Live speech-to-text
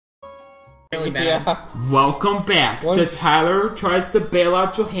Really bad. Yeah. Welcome back to Tyler tries to bail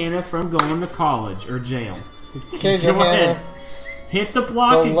out Johanna from going to college or jail. Okay, Go Johanna. ahead. Hit the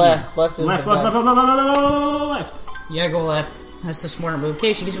block Go again. left. Left is Left, the left, best. left, left, left, left, left, left. Yeah, go left. That's the smarter move.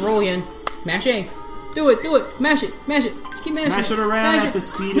 Okay, she gets to roll again. Mash A. Do it, do it. Mash it, mash it. Just keep mashing. Mash it around at the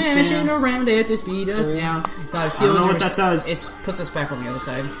speed of Mash sound. it around at the speed of sound. Gotta steal I don't know the what that does. It puts us back on the other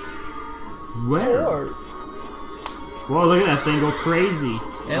side. Where? Whoa, look at that thing go crazy.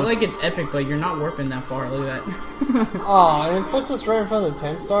 Yeah, like it's epic, but you're not warping that far. Look at that. Oh, and it puts us right in front of the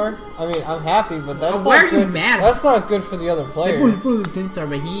 10-star. I mean, I'm happy, but that's Why not are good. you mad? That's not good for the other They player. put it for the 10-star,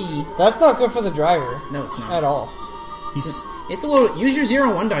 but he... That's not good for the driver. No, it's not. At all. He's, It's a little... Use your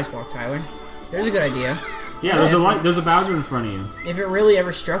 0-1 dice block, Tyler. There's a good idea. yeah, there's a light. There's a Bowser in front of you. If it really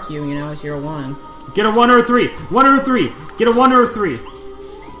ever struck you, you know, it's 0-1. Get a 1 or a 3. 1 or a 3. Get a 1 or a 3.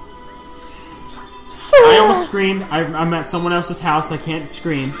 I almost screamed. I'm at someone else's house. I can't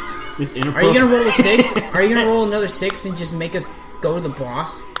scream. It's Are you inappropriate. gonna roll a 6? Are you gonna roll another 6 and just make us go to the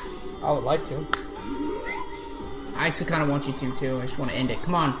boss? I would like to. I actually kind of want you to, too. I just want to end it.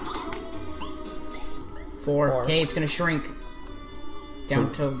 Come on. 4. Okay, it's gonna shrink.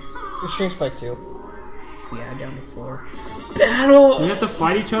 Down to... It shrinks by 2. Yeah, down to 4. Battle! We have to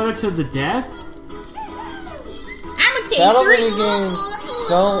fight each other to the death? I'm a take Battle 3! mini games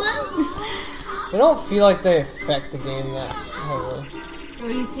don't... They don't feel like they affect the game that heavily. Oh,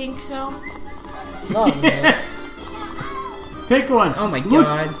 you think so? Not me. Pick one. Oh my Look,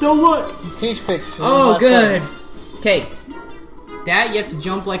 god. don't look. Peach picks. Oh, good. Okay. That, you have to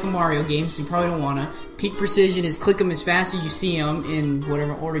jump like a Mario game, so you probably don't wanna. Peak precision is click them as fast as you see them, in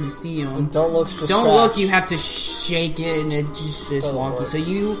whatever order you see them. Don't look. Just Don't crash. look, you have to shake it, and it just is Doesn't wonky. work. So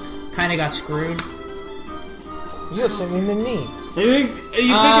you kind of got screwed. You hit me in the knee. You pick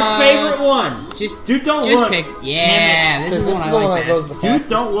your favorite one. Just Dude, don't just look. pick. Yeah, this is the one I like goes best. the Dude, fastest.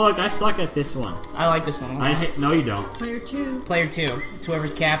 don't look. I suck at this one. I like this one. I hate. No, you don't. Player 2. Player 2. It's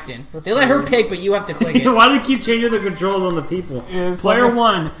whoever's captain. That's They let her weird. pick, but you have to click it. Why do they keep changing the controls on the people? Yeah, it's Player like-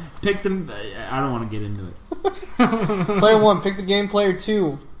 1, pick them. I don't want to get into it. Player 1, pick the game. Player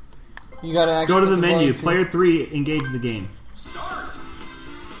 2, you gotta actually Go to put the menu. button to- Player 3, engage the game.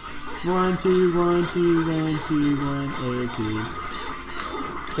 1, 2, 1, 2, 1, 2, 1, A, 2.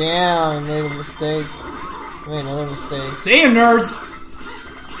 Damn, made a mistake. Made another mistake. See you, nerds!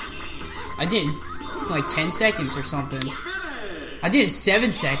 I did like 10 seconds or something. I did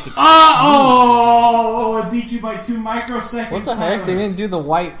 7 seconds. Oh, I beat you by 2 microseconds. What the heck? They didn't do the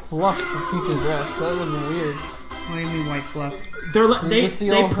white fluff for Peach's dress. That would be weird. What do you mean white fluff? They just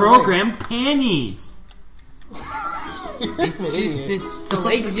see all her program panties. The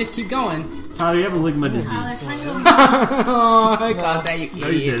legs just keep going. Tyler, you have a ligma Tyler, disease. kind of. Oh, I caught that, you idiot. No,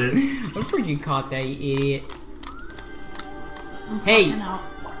 you didn't. I'm freaking caught that, you idiot. Hey,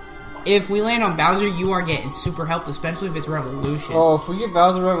 if we land on Bowser, you are getting super helped, especially if it's Revolution. Oh, if we get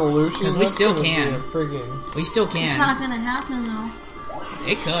Bowser Revolution, 'Cause we that's still gonna be can. a friggin'... We still It's can. not gonna happen though.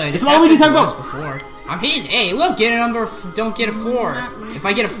 It could. It's all we need time to go. Before. I'm hitting. Hey, look, get a number. Don't get a 4. If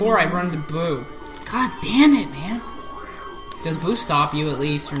I get a 4, I run to Boo. God damn it, man. Does Boo stop you at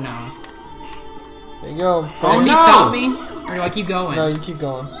least, or no? There you go. Does he no. stop me, or do I keep going? No, you keep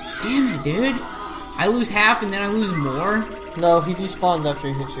going. Damn it, dude. I lose half and then I lose more. No, he despawns after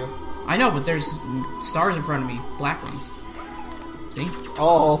he hits you. I know, but there's stars in front of me, black ones. See?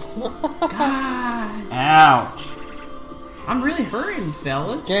 Oh. God, Ouch. I'm really hurting,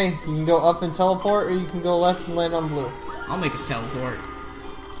 fellas. Okay, you can go up and teleport, or you can go left and land on blue. I'll make us teleport.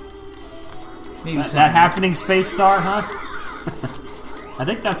 Maybe That happening space star, huh? I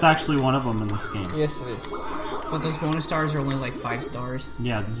think that's actually one of them in this game. Yes, it is. But those bonus stars are only like 5 stars.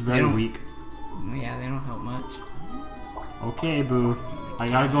 Yeah, this is They very don't- weak. Yeah, they don't help much. Okay, Boo. I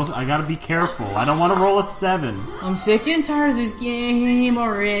gotta be careful. I don't want to roll a 7. I'm sick and tired of this game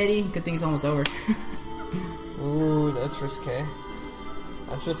already. Good thing it's almost over. Ooh, that's risque.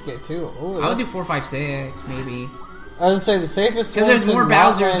 That's risque too. Ooh, I would do that's- 4, 5, 6, maybe. I would say the safest Because one there's to more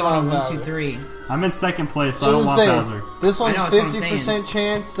not Bowsers land on a 1, Bowser. 2, 3. I'm in second place, so I I don't was want saying, Bowser. this one's know, that's what I'm 50%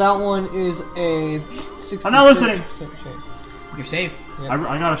 chance. That one is a 60%. I'm not listening. Chance. You're safe. I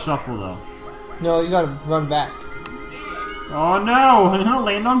gotta shuffle, though. No, you gotta run back. Oh no! I'm gonna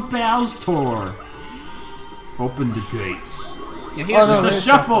land on Bowser. Open the gates. Yeah, here's Oh, no, It's a there's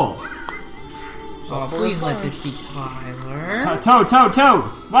shuffle! Oh, please let this be Tyler. Toad!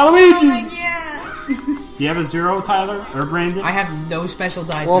 Oh Waluigi! my god! Do you have a 0, Tyler? Or Brandon? I have no special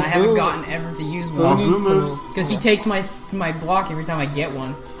dice, Well, and I haven't Boo- gotten ever to use Boo one. Boo needs to moves. move. Because he takes my block every time I get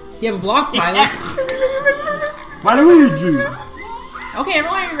one. You have a block, Tyler. Waluigi! Okay,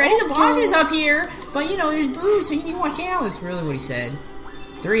 everyone, are you ready? The boss is up here. But, you know, there's Boo, so you need to watch out. That's really what he said.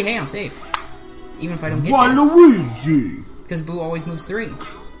 3, hey, I'm safe. Even if I don't get this. Waluigi! Because Boo always moves 3.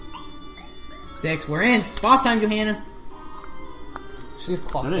 6, we're in. Boss time, Johanna. She's That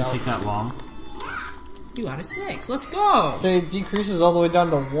clocked didn't out. take that long. You got a 6. Let's go. So it decreases all the way down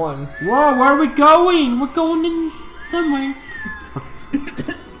to 1. Whoa, where are we going? We're going in somewhere.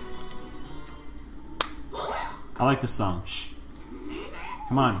 I like this song. Shh.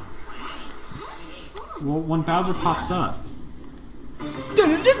 Come on. Well, when Bowser pops up.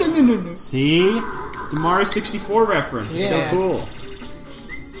 See? It's a Mario 64 reference. It's Yeah. so cool.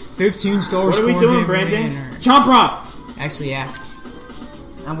 15 stars. What are we doing, Brandon? Chomp Rock! Actually, yeah.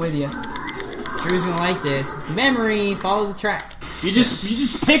 I'm with you. Drew's gonna like this. Memory, follow the tracks. You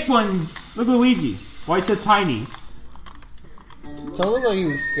just pick one. Look at Luigi. Why is so tiny? So it looked like he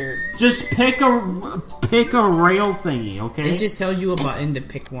was scared. Just pick a rail thingy, okay? It just tells you a button to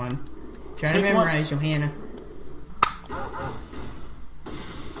pick one. Try to Pick memorize, Johanna.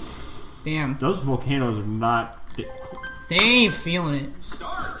 Damn. Those volcanoes are not. They ain't feeling it.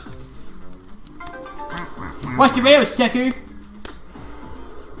 What's the rail, sucker?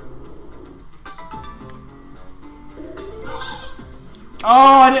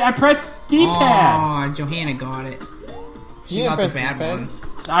 Oh, I pressed D-pad. Oh, Johanna got it. She You got the pressed bad D-pad? one.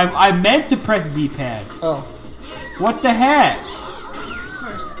 I meant to press D-pad. Oh. What the heck? Of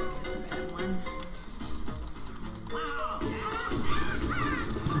course I picked the bad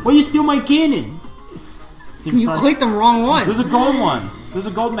one. Well, you steal my cannon. You clicked the wrong one. There's a gold one. There's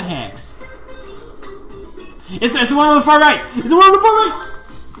a gold Mahax. It's the one on the far right. It's the one on the far right.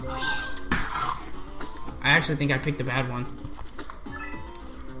 I actually think I picked the bad one.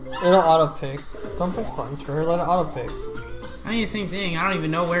 It'll auto pick. Don't press buttons for her, let it auto pick. I mean, the same thing. I don't even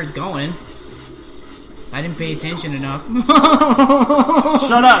know where it's going. I didn't pay attention enough.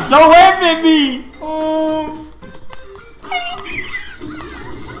 Shut up. Don't laugh at me.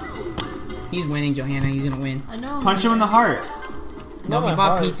 He's winning, Johanna. He's gonna win. I know. Punch him in the heart. No, Not we my bought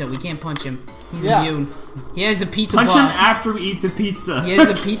heart. pizza. We can't punch him. He's Yeah. immune. He has the pizza Punch buff. him after we eat the pizza. He has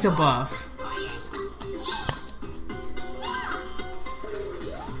the pizza buff.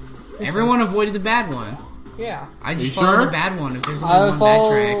 Everyone avoided the bad one. Yeah. I You just followed sure? the bad one. If there's I only one bad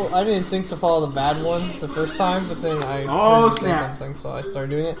track. I didn't think to follow the bad one the first time, but then I Oh, heard you say snap. something, so I started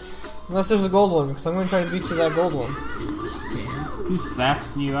doing it. Unless there's a gold one, because I'm going to try to beat you that gold one. Who's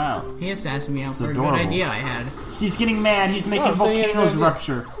sassing you out? He assassinated me out It's for adorable. a good idea I had. He's getting mad. He's making I'm saying you had a volcanoes good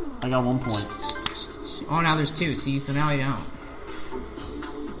idea. rupture. I got 1 point. Oh, now there's 2. See, so now I don't.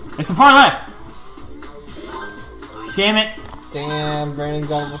 It's the far left. Damn it. Damn, Brandon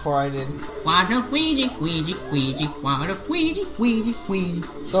got it before I did. Waluigi, Ouija, Ouija, Waluigi, Ouija, Ouija.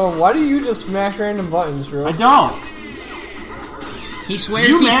 So why do you just smash random buttons, Drew? I don't. He swears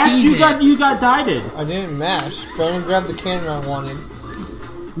You he mashed. sees it. You got dieted. I didn't mash. Brandon grabbed the cannon I wanted.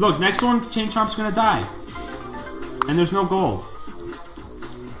 Look, next one, Chain Chomp's gonna die. And there's no gold.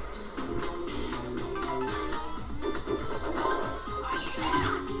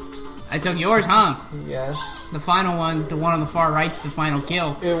 I took yours, huh? Yes. The final one, the one on the far right's the final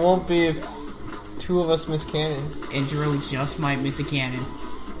kill. It won't be if 2 of us miss cannons. And Drew just might miss a cannon.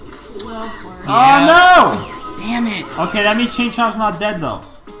 Well, of course. Oh Damn it! no! Okay, that means Chain Chomp's not dead though.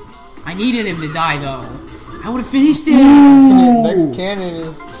 I needed him to die though. I would have finished it. Next cannon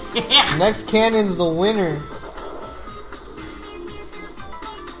is next cannon's the winner.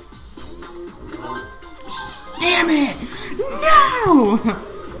 Damn it! No!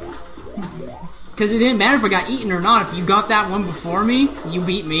 Because it didn't matter if I got eaten or not. If you got that one before me, you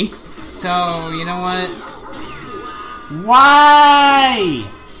beat me. So, you know what? Why?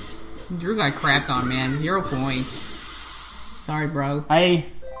 Drew got crapped on, man. 0 points. Sorry, bro.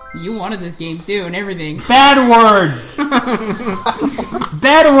 You wanted this game too and everything. Bad words.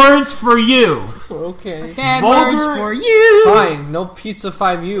 Bad words for you. Okay. Bad Vulgar- words for you! Fine, no pizza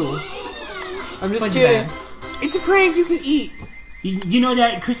 5U. I'm just Sponge kidding. bag. It's a prank, you can eat. You know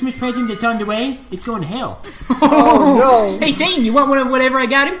that Christmas present that's on the way? It's going to hell. Oh no. Hey, Satan, you want whatever I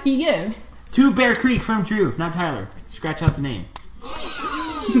got him? He get To Bear Creek from Drew, not Tyler. Scratch out the name.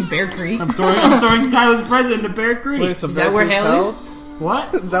 him. Bear Creek. I'm throwing Tyler's present into Bear Creek. Wait, so Is that where Bear Creek's hell is?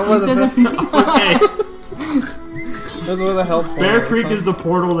 What? Is that where You said the Okay. That's where the hell portal Bear Creek huh? is the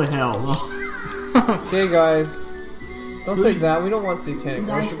portal to hell. Okay, guys. Don't say that. We don't want satanic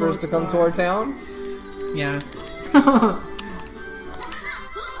Nice worshippers to work, come to our town. Yeah.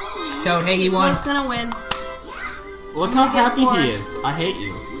 Toad, hey, he won. Toad's gonna win. Look how gonna get happy fourth. he is. I hate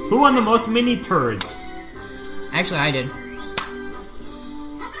you. Who won the most mini turds? Actually, I did.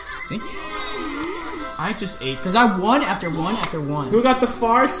 See? I just ate. Because I won after one after one. Who got the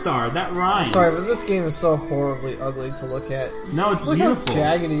far star? That rhymes. Sorry, but this game is so horribly ugly to look at. No, it's Look beautiful. how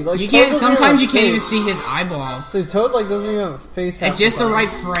jaggedy. Like, You Toad can't. doesn't even Sometimes have you a can't even face. see his eyeball. See, Toad like doesn't even have a face. At just the right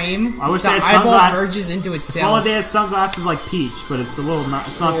frame, I wish the they had eyeball sunglass- merges into itself. Well, they had sunglasses like Peach, but it's a little not.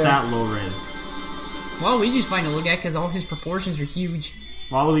 It's not Yeah. that low res. Well, Luigi's fine to look at because all his proportions are huge.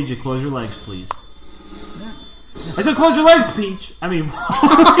 Waluigi, close your legs, please. I said close your legs, Peach. I mean,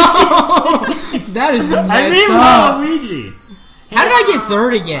 That is messed I mean up. Waluigi. How did I get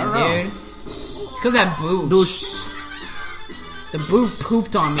third again, I don't know. dude? It's because that boob. Douche. The boob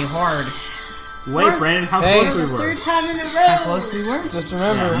pooped on me hard. Wait, Brandon, how Hey. close we The were? third time in a row. How close we were? Just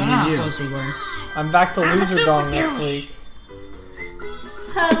remember, I don't know how you. close we were. I'm back to I'm a loser super dong next douche. week.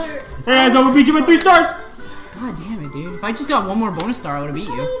 Tyler. Hey, so we beat you by 3 stars. God damn it, dude. If I just got one more bonus star, I would have beat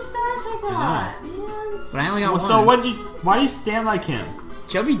you. Two stars I got, man. But I only got Well, one. so what did you? Why do you stand like him?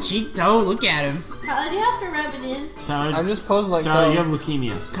 Chubby cheek toe, look at him. Tyler, do you have to rub it in? Tyler, I'm just posing like Tyler, you Toad. have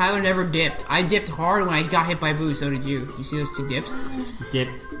leukemia. Tyler never dipped. I dipped hard when I got hit by Boo, so did you. You see those two dips? Dip.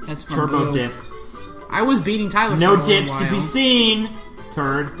 That's from Turbo Boo. dip. I was beating Tyler No for a dips little to be while. seen.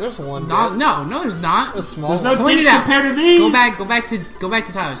 Turd. There's one. No, dip. no, there's not. A small. There's no one. Point dips it out. compared to these. Go back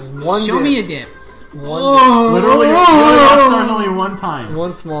to Tyler's. One Show dip. me a dip. One Literally, you only got stars only one time. dip.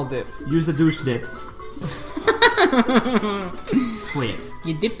 One small dip. Use the douche dip. Quit.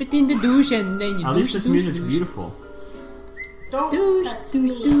 You dip it in the douche and then you At douche, least this douche, music's douche. beautiful. Don't Douche, touch douche,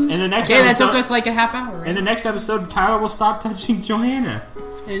 me. douche. In the next Okay, that episode, took us like a half hour. Right? in the next episode, Tyler will stop touching Johanna.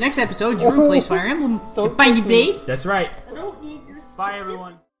 In the next episode, Drew plays Fire Emblem. Don't Bye, touch me. babe. That's right. I don't need your Bye,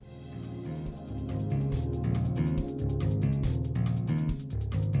 everyone.